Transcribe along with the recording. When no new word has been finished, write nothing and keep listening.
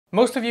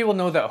Most of you will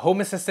know that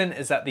Home Assistant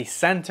is at the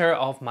center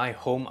of my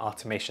home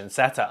automation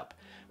setup,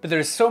 but there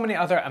are so many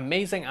other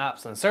amazing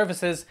apps and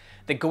services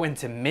that go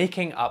into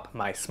making up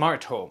my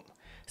smart home.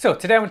 So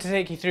today I want to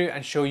take you through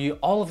and show you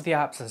all of the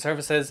apps and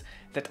services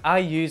that I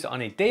use on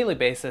a daily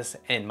basis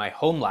in my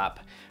HomeLab,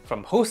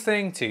 from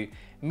hosting to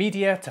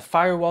media to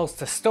firewalls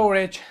to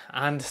storage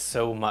and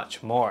so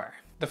much more.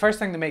 The first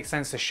thing that makes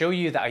sense to show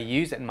you that I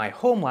use in my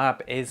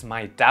HomeLab is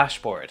my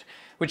dashboard,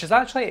 which is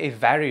actually a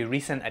very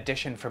recent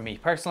addition for me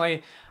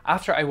personally,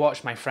 after I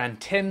watched my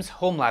friend Tim's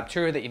HomeLab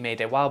tour that he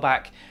made a while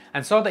back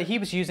and saw that he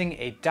was using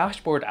a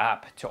dashboard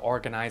app to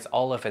organize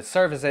all of his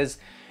services.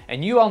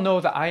 And you all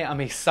know that I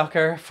am a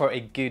sucker for a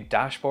good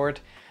dashboard,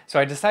 so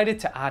I decided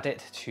to add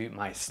it to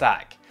my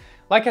stack.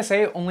 Like I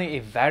say, only a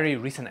very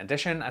recent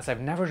addition, as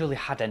I've never really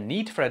had a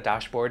need for a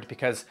dashboard,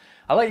 because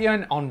I'll let you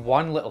in on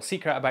one little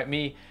secret about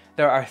me.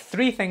 There are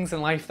 3 things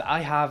in life that I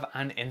have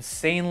an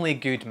insanely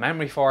good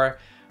memory for: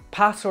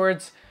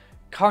 passwords,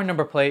 car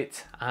number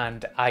plate,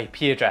 and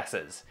IP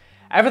addresses.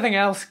 Everything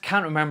else,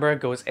 can't remember,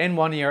 goes in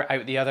one ear,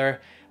 out the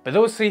other, but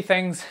those 3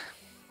 things,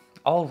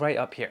 all right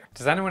up here.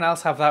 Does anyone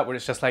else have that, where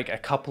it's just like a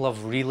couple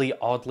of really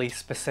oddly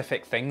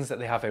specific things that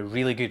they have a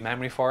really good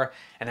memory for,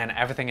 and then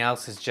everything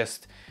else is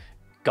just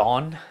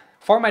gone?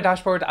 For my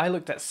dashboard, I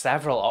looked at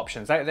several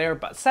options out there,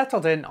 but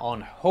settled in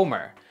on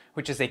Homer,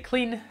 which is a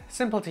clean,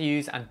 simple to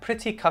use, and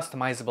pretty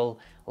customizable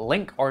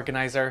link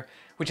organizer,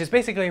 which is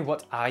basically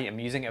what I am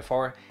using it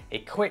for: a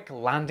quick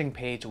landing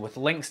page with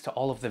links to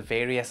all of the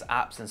various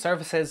apps and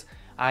services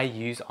I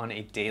use on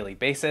a daily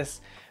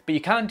basis. But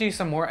you can do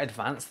some more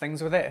advanced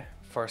things with it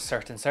for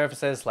certain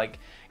services, like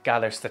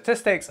gather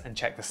statistics and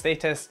check the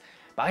status,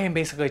 but I am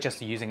basically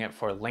just using it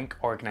for link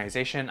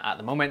organization at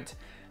the moment.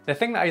 The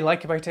thing that I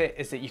like about it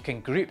is that you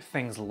can group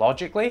things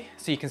logically,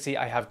 so you can see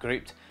I have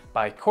grouped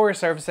by core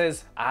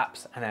services,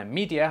 apps, and then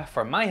media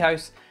for my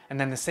house, and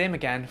then the same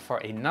again for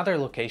another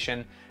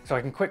location, so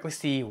I can quickly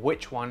see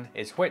which one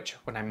is which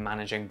when I'm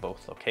managing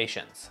both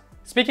locations.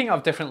 Speaking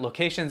of different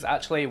locations,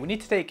 actually, we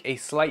need to take a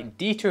slight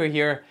detour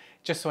here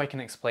just so I can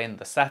explain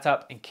the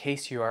setup in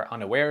case you are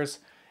unawares.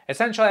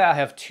 Essentially, I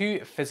have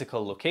 2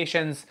 physical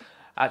locations.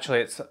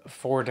 Actually, it's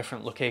 4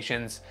 different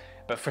locations,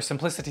 but for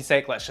simplicity's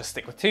sake, let's just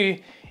stick with 2,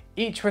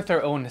 each with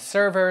their own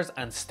servers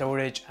and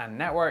storage and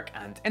network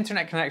and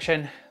internet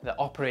connection that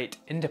operate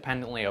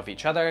independently of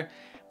each other,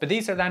 but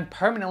these are then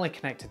permanently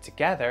connected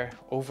together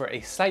over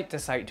a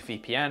site-to-site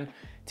VPN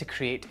to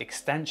create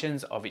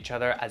extensions of each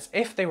other as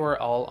if they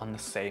were all on the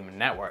same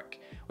network,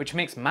 which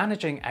makes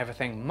managing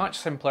everything much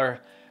simpler,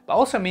 but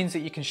also means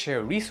that you can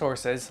share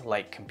resources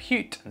like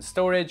compute and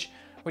storage,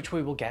 which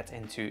we will get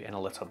into in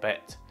a little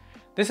bit.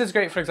 This is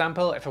great, for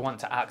example, if I want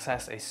to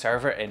access a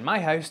server in my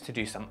house to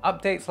do some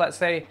updates, let's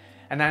say,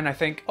 and then I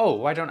think, oh,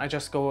 why don't I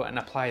just go and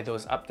apply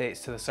those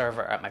updates to the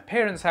server at my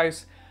parents'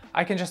 house?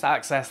 I can just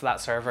access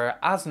that server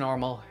as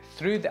normal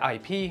through the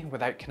IP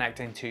without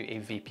connecting to a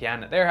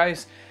VPN at their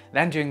house,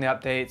 then doing the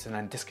updates and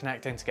then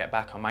disconnecting to get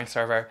back on my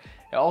server.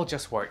 It all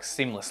just works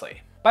seamlessly.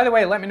 By the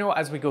way, let me know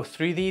as we go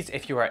through these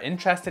if you are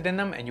interested in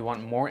them and you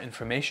want more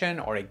information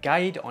or a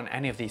guide on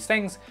any of these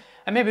things,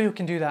 and maybe we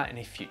can do that in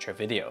a future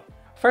video.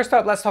 First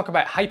up, let's talk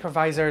about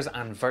hypervisors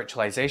and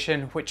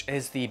virtualization, which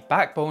is the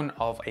backbone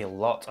of a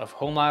lot of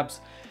home labs.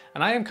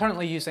 And I am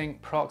currently using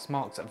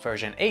Proxmox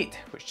version 8,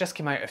 which just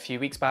came out a few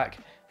weeks back,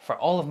 for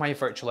all of my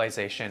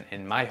virtualization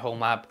in my home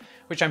lab,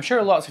 which I'm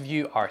sure lots of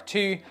you are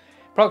too.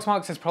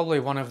 Proxmox is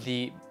probably one of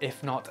the,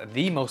 if not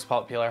the most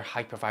popular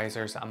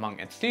hypervisors among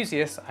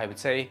enthusiasts, I would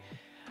say.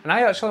 And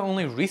I actually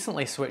only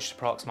recently switched to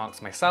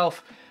Proxmox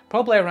myself,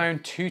 probably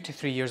around 2 to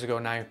 3 years ago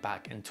now,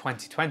 back in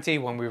 2020,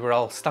 when we were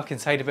all stuck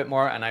inside a bit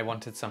more and I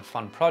wanted some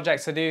fun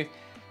projects to do.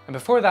 And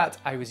before that,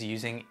 I was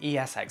using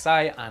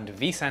ESXi and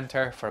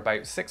vCenter for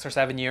about 6 or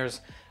 7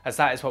 years, as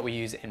that is what we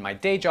use in my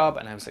day job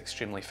and I was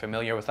extremely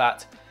familiar with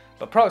that.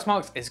 But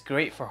Proxmox is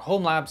great for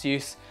home labs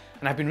use,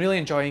 and I've been really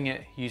enjoying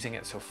it, using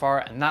it so far,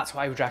 and that's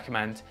what I would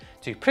recommend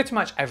to pretty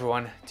much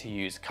everyone to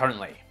use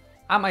currently.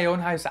 At my own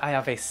house, I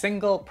have a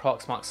single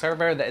Proxmox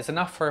server that is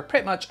enough for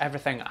pretty much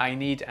everything I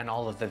need and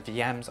all of the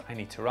VMs I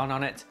need to run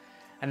on it.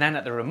 And then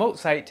at the remote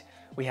site,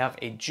 we have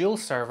a dual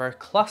server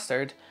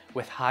clustered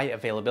with high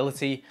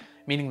availability,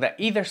 meaning that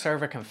either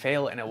server can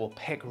fail and it will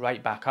pick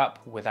right back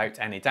up without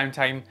any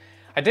downtime.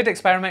 I did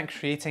experiment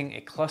creating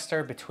a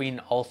cluster between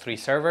all 3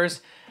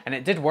 servers, and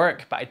it did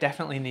work, but I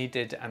definitely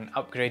needed an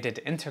upgraded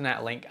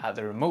internet link at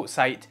the remote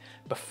site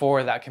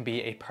before that can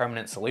be a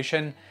permanent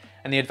solution.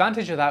 And the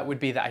advantage of that would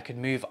be that I could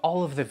move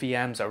all of the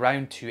VMs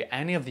around to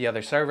any of the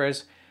other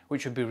servers,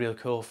 which would be really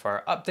cool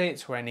for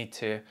updates where I need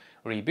to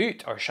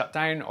reboot or shut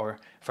down, or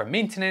for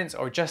maintenance,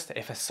 or just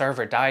if a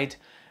server died,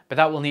 but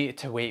that will need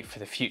to wait for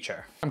the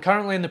future. I'm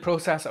currently in the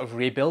process of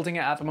rebuilding it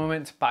at the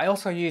moment, but I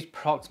also use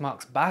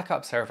Proxmox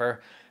backup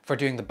server for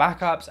doing the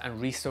backups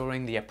and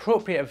restoring the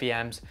appropriate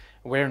VMs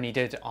where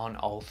needed on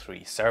all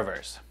 3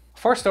 servers.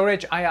 For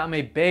storage, I am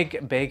a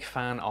big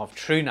fan of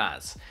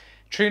TrueNAS.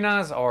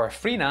 TrueNAS, or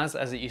FreeNAS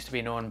as it used to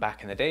be known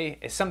back in the day,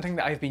 is something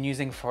that I've been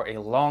using for a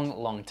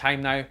long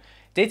time now.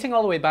 dating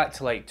all the way back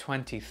to like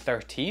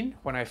 2013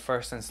 when I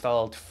first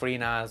installed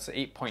FreeNAS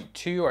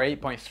 8.2 or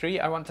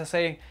 8.3, I want to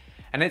say,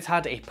 and it's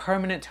had a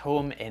permanent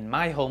home in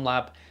my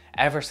HomeLab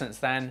ever since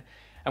then.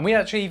 And we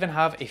actually even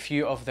have a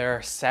few of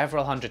their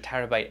several hundred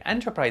terabyte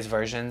enterprise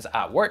versions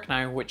at work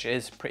now, which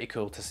is pretty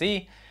cool to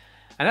see.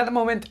 And at the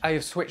moment, I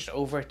have switched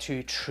over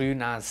to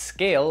TrueNAS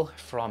Scale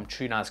from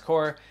TrueNAS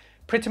Core,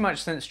 pretty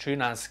much since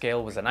TrueNAS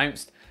Scale was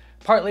announced,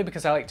 partly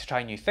because I like to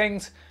try new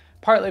things,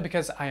 partly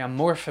because I am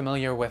more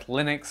familiar with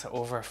Linux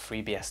over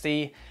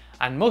FreeBSD,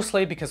 and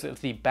mostly because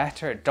of the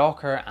better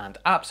Docker and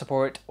app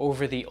support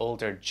over the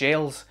older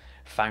jails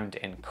found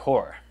in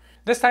Core.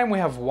 This time we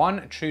have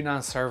one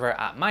TrueNAS server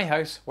at my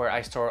house where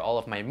I store all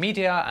of my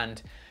media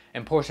and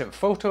important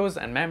photos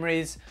and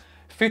memories,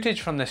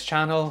 footage from this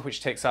channel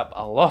which takes up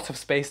a lot of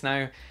space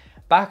now,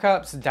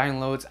 backups,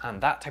 downloads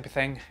and that type of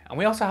thing. And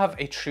we also have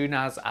a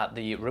TrueNAS at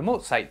the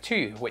remote site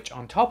too, which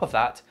on top of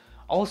that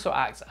also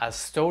acts as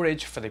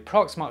storage for the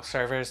Proxmox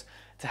servers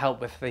to help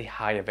with the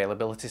high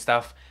availability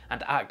stuff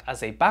and act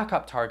as a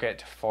backup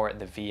target for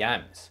the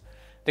VMs.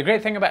 The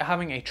great thing about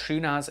having a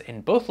TrueNAS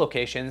in both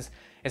locations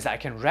is that I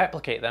can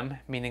replicate them,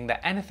 meaning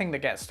that anything that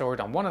gets stored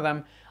on one of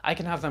them, I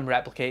can have them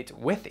replicate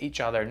with each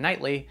other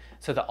nightly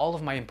so that all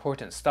of my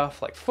important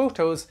stuff like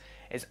photos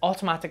is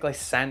automatically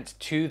sent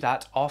to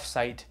that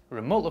offsite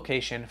remote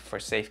location for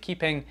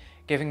safekeeping,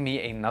 giving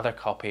me another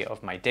copy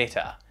of my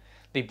data.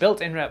 The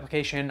built-in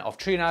replication of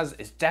TrueNAS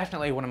is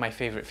definitely one of my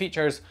favorite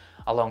features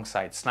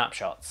alongside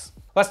snapshots.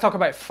 Let's talk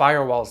about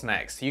firewalls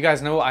next. You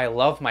guys know I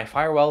love my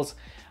firewalls,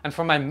 and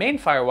for my main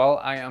firewall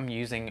I am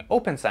using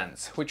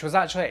OpenSense, which was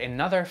actually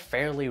another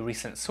fairly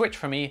recent switch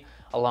for me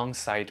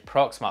alongside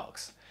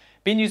Proxmox.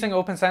 Been using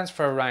OpenSense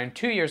for around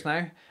 2 years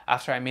now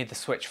after I made the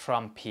switch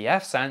from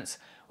pfSense,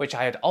 which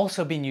I had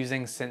also been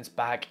using since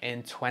back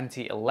in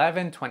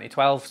 2011,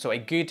 2012, so a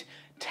good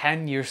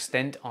 10-year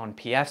stint on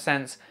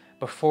pfSense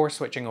before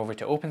switching over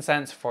to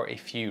OpenSense for a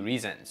few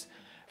reasons.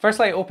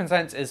 Firstly,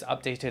 OpenSense is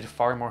updated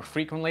far more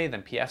frequently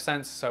than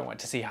pfSense, so I want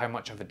to see how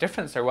much of a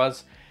difference there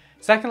was.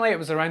 Secondly, it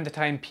was around the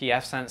time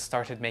pfSense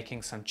started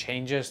making some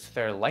changes to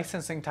their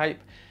licensing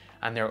type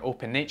and their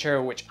open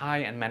nature, which I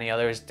and many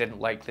others didn't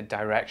like the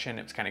direction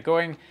it was kind of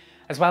going,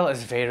 as well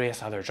as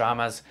various other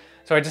dramas.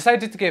 So I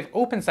decided to give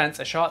OpenSense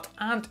a shot,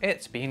 and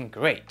it's been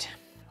great.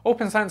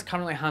 OpenSense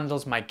currently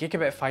handles my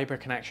gigabit fiber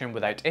connection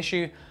without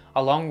issue,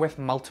 along with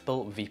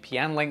multiple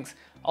VPN links,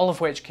 all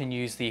of which can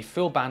use the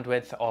full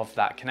bandwidth of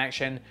that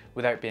connection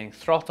without being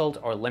throttled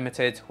or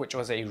limited, which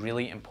was a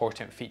really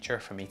important feature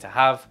for me to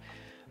have.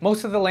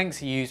 Most of the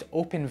links use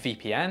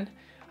OpenVPN.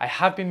 I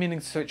have been meaning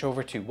to switch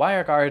over to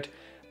WireGuard,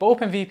 but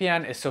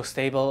OpenVPN is so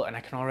stable and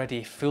I can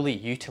already fully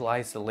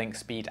utilize the link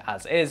speed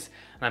as is,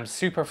 and I'm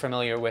super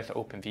familiar with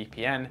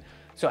OpenVPN,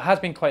 so it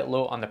has been quite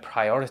low on the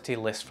priority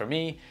list for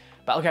me,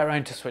 but I'll get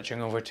around to switching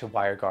over to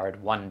WireGuard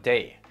one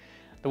day.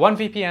 The one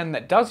VPN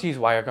that does use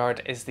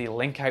WireGuard is the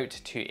link out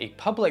to a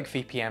public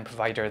VPN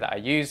provider that I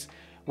use,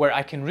 where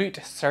I can route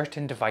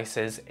certain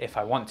devices if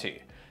I want to.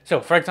 So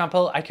for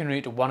example, I can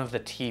route one of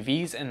the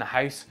TVs in the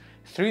house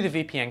through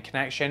the VPN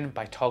connection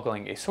by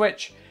toggling a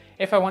switch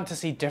if I want to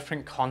see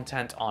different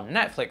content on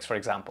Netflix, for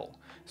example.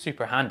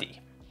 Super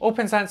handy.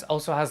 OpenSense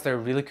also has their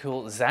really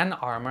cool Zen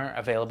Armor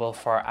available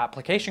for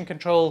application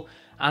control,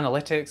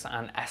 analytics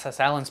and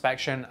SSL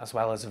inspection, as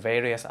well as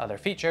various other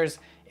features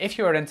if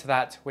you are into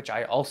that, which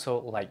I also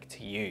like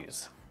to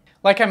use.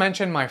 Like I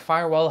mentioned, my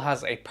firewall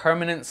has a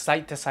permanent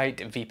site-to-site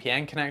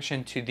VPN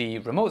connection to the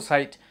remote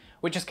site,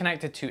 which is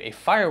connected to a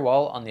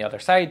firewall on the other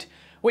side,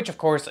 which of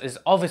course is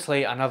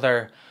obviously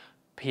another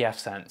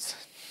pfSense.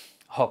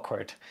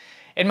 Awkward.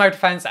 In my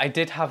defense, I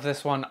did have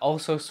this one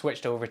also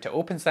switched over to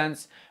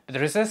OpenSense, but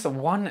there is this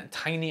one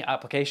tiny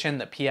application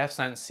that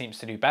pfSense seems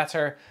to do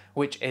better,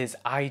 which is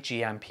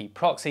IGMP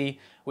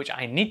proxy, which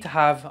I need to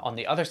have on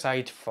the other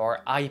side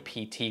for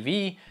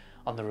IPTV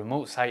on the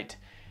remote site.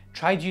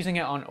 Tried using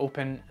it on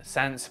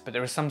OpenSense, but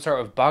there was some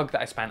sort of bug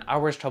that I spent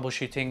hours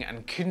troubleshooting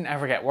and couldn't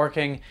ever get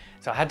working,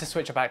 so I had to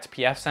switch it back to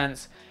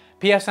pfSense.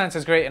 pfSense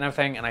is great and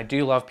everything, and I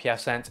do love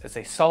pfSense. It's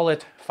a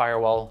solid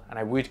firewall and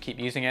I would keep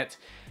using it,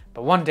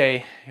 but one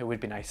day it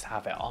would be nice to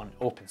have it on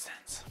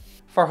OpenSense.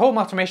 For home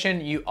automation,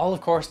 you all of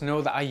course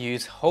know that I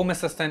use Home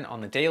Assistant on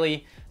the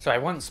daily, so I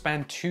won't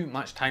spend too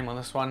much time on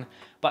this one.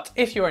 But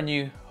if you are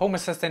new, Home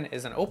Assistant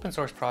is an open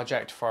source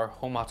project for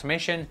home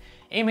automation,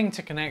 aiming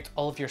to connect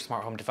all of your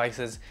smart home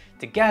devices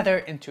together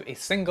into a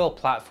single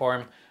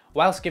platform,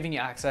 whilst giving you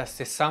access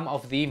to some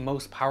of the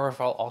most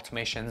powerful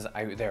automations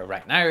out there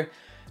right now.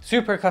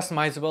 Super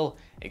customizable,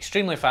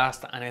 extremely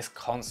fast, and is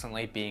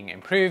constantly being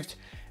improved.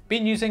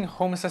 Been using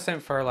Home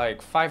Assistant for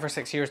like 5 or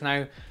 6 years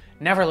now,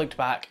 never looked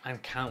back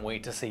and can't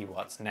wait to see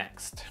what's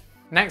next.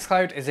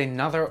 Nextcloud is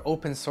another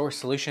open source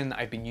solution that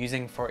I've been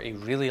using for a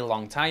really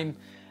long time,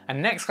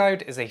 and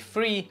Nextcloud is a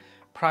free,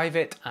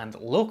 private and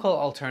local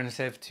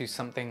alternative to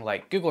something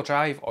like Google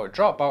Drive or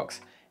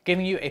Dropbox,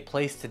 giving you a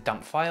place to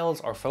dump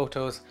files or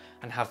photos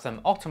and have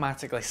them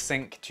automatically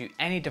sync to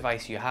any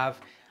device you have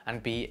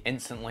and be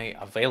instantly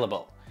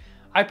available.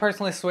 I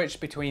personally switch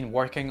between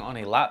working on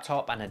a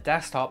laptop and a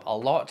desktop a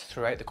lot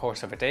throughout the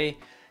course of a day.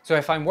 So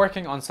if I'm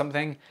working on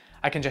something,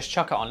 I can just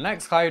chuck it on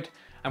Nextcloud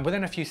and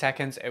within a few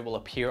seconds it will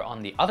appear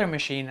on the other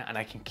machine and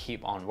I can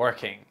keep on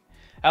working.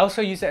 I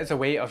also use it as a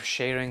way of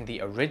sharing the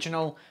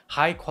original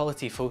high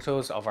quality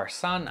photos of our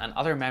son and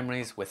other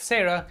memories with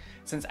Sarah,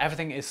 since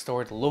everything is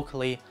stored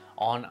locally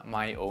on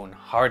my own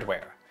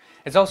hardware.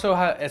 It's also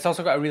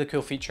got a really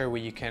cool feature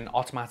where you can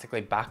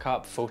automatically back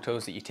up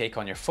photos that you take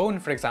on your phone,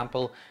 for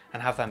example,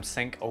 and have them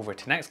sync over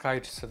to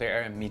Nextcloud so they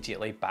are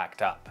immediately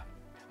backed up.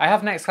 I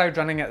have Nextcloud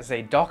running as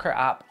a Docker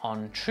app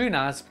on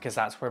TrueNAS because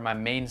that's where my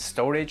main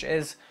storage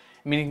is,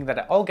 meaning that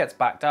it all gets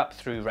backed up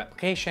through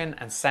replication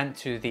and sent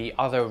to the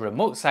other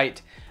remote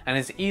site and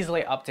is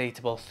easily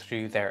updatable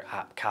through their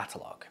app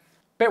catalog.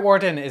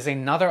 Bitwarden is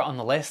another on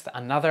the list,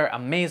 another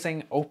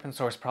amazing open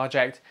source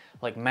project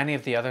like many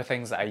of the other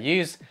things that I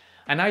use.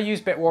 And I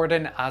use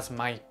Bitwarden as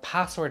my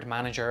password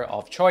manager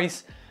of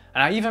choice.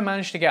 And I even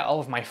managed to get all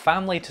of my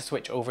family to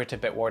switch over to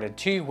Bitwarden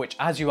too, which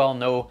as you all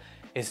know,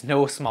 is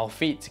no small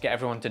feat to get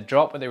everyone to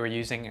drop what they were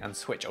using and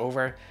switch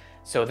over.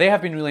 So they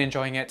have been really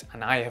enjoying it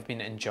and I have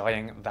been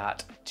enjoying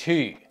that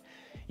too.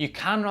 You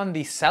can run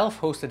the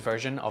self-hosted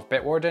version of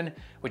Bitwarden,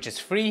 which is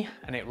free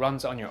and it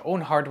runs on your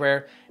own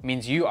hardware. It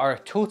means you are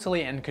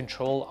totally in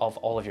control of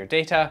all of your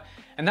data.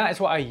 And that is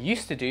what I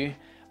used to do.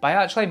 But I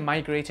actually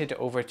migrated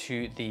over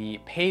to the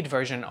paid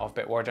version of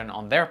Bitwarden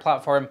on their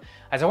platform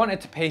as I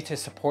wanted to pay to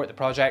support the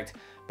project,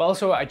 but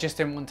also I just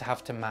didn't want to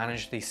have to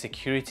manage the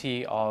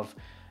security of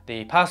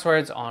the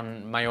passwords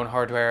on my own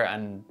hardware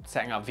and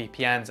setting up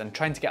VPNs and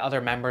trying to get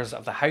other members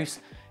of the house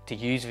to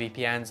use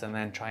VPNs and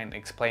then try and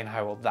explain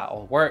how that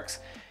all works.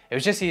 It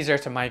was just easier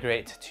to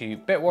migrate to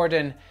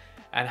Bitwarden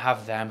and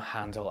have them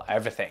handle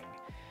everything.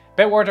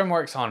 Bitwarden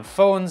works on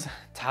phones,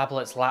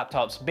 tablets,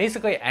 laptops,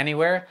 basically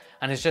anywhere,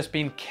 and has just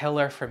been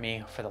killer for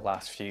me for the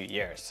last few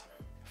years.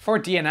 For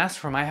DNS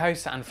for my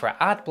house and for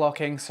ad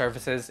blocking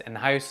services in the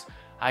house,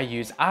 I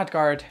use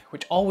AdGuard,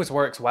 which always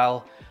works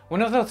well.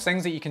 One of those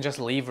things that you can just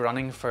leave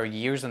running for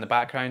years in the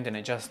background and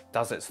it just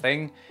does its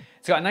thing.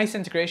 It's got a nice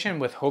integration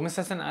with Home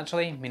Assistant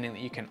actually, meaning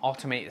that you can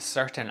automate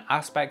certain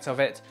aspects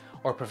of it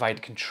or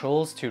provide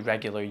controls to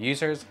regular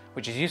users,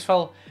 which is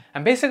useful,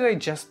 and basically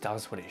just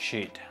does what it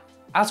should.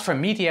 As for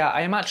media,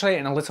 I am actually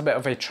in a little bit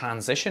of a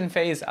transition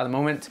phase at the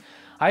moment.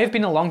 I have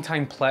been a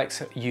long-time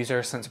Plex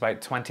user since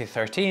about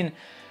 2013,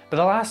 but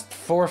the last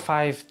 4,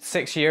 5,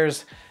 6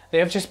 years, they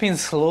have just been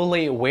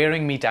slowly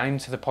wearing me down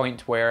to the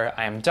point where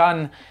I am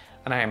done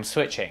and I am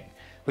switching.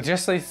 With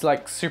just these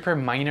like super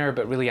minor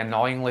but really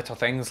annoying little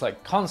things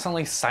like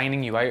constantly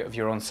signing you out of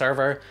your own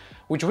server,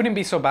 which wouldn't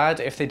be so bad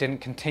if they didn't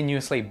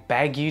continuously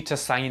beg you to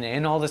sign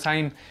in all the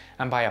time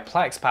and buy a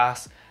Plex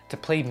pass to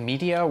play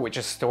media which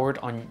is stored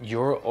on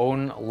your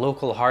own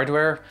local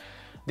hardware.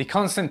 The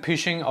constant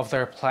pushing of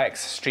their Plex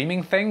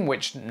streaming thing,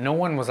 which no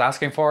one was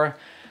asking for,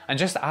 and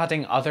just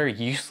adding other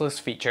useless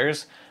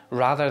features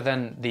rather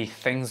than the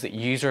things that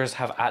users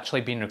have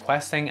actually been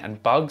requesting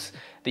and bugs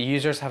that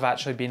users have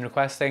actually been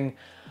requesting,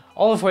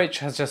 all of which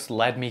has just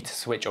led me to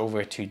switch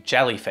over to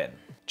Jellyfin.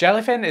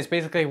 Jellyfin is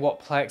basically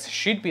what Plex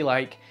should be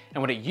like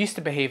and what it used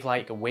to behave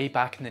like way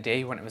back in the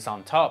day when it was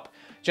on top.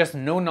 Just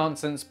no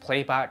nonsense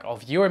playback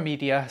of your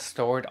media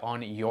stored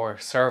on your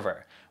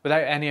server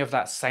without any of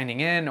that signing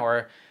in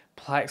or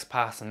Plex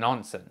Pass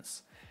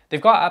nonsense.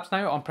 They've got apps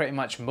now on pretty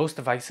much most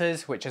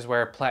devices, which is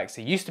where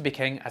Plex used to be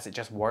king as it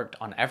just worked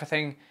on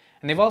everything.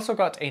 And they've also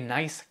got a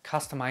nice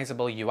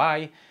customizable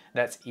UI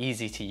that's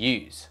easy to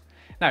use.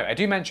 Now, I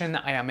do mention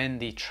that I am in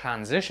the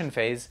transition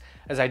phase,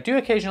 as I do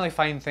occasionally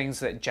find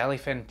things that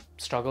Jellyfin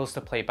struggles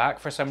to play back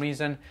for some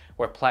reason,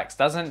 where Plex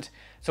doesn't.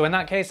 So in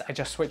that case, I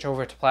just switch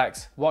over to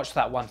Plex, watch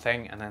that one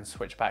thing, and then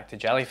switch back to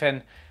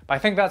Jellyfin. But I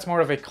think that's more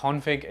of a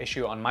config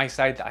issue on my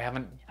side that I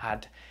haven't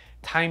had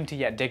time to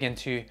yet dig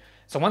into.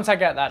 So once I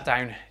get that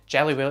down,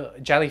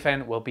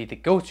 Jellyfin will be the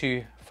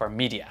go-to for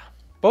media.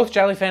 Both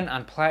Jellyfin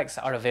and Plex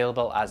are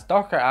available as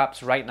Docker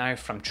apps right now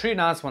from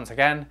TrueNAS once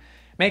again.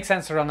 Makes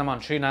sense to run them on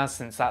TrueNAS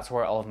since that's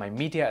where all of my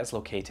media is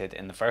located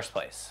in the first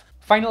place.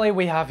 Finally,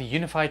 we have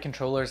Unifi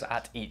controllers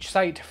at each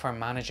site for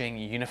managing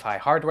Unifi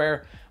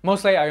hardware.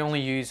 Mostly I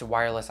only use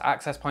wireless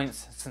access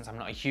points since I'm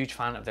not a huge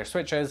fan of their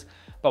switches,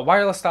 but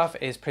wireless stuff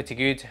is pretty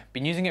good.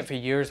 Been using it for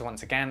years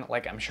once again,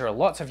 like I'm sure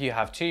lots of you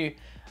have too,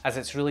 as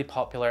it's really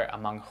popular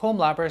among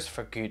HomeLabbers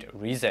for good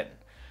reason.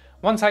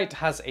 One site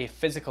has a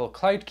physical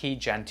cloud key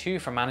Gen 2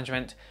 for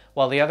management,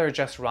 while the other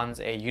just runs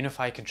a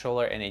Unifi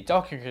controller in a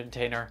Docker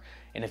container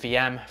in a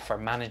VM for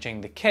managing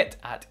the kit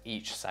at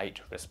each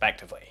site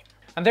respectively.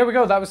 And there we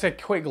go, that was a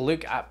quick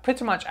look at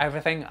pretty much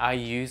everything I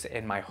use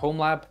in my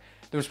HomeLab.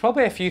 There was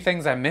probably a few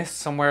things I missed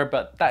somewhere,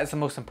 but that is the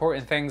most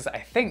important things I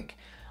think.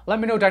 Let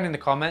me know down in the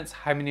comments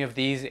how many of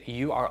these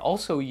you are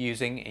also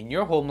using in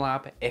your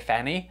HomeLab, if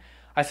any.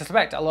 I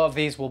suspect a lot of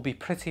these will be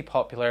pretty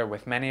popular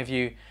with many of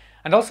you.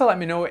 And also let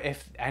me know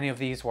if any of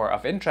these were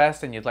of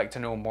interest and you'd like to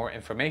know more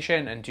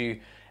information and do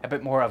a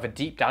bit more of a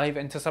deep dive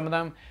into some of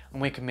them,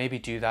 and we can maybe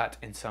do that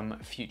in some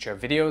future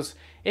videos.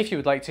 If you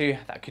would like to,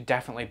 that could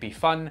definitely be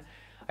fun.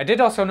 I did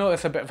also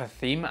notice a bit of a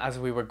theme as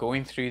we were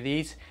going through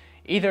these.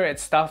 Either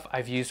it's stuff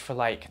I've used for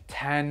like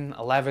 10,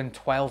 11,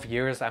 12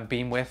 years and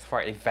been with for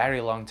a very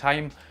long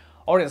time,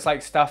 or it's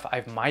like stuff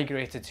I've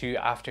migrated to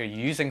after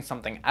using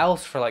something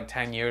else for like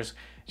 10 years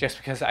just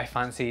because I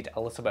fancied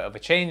a little bit of a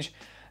change.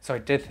 So I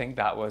did think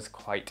that was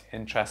quite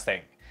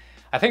interesting.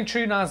 I think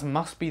TrueNAS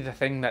must be the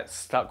thing that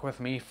stuck with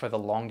me for the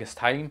longest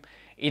time.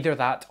 Either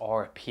that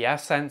or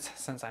pfSense,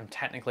 since I'm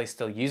technically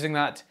still using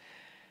that.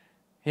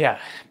 Yeah,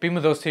 been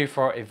with those two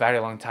for a very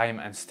long time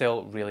and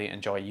still really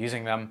enjoy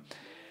using them.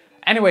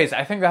 Anyways,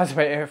 I think that's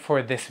about it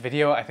for this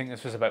video. I think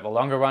this was a bit of a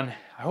longer one.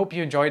 I hope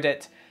you enjoyed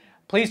it.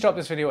 Please drop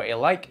this video a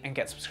like and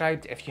get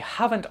subscribed if you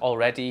haven't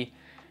already,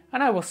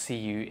 and I will see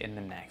you in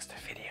the next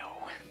video.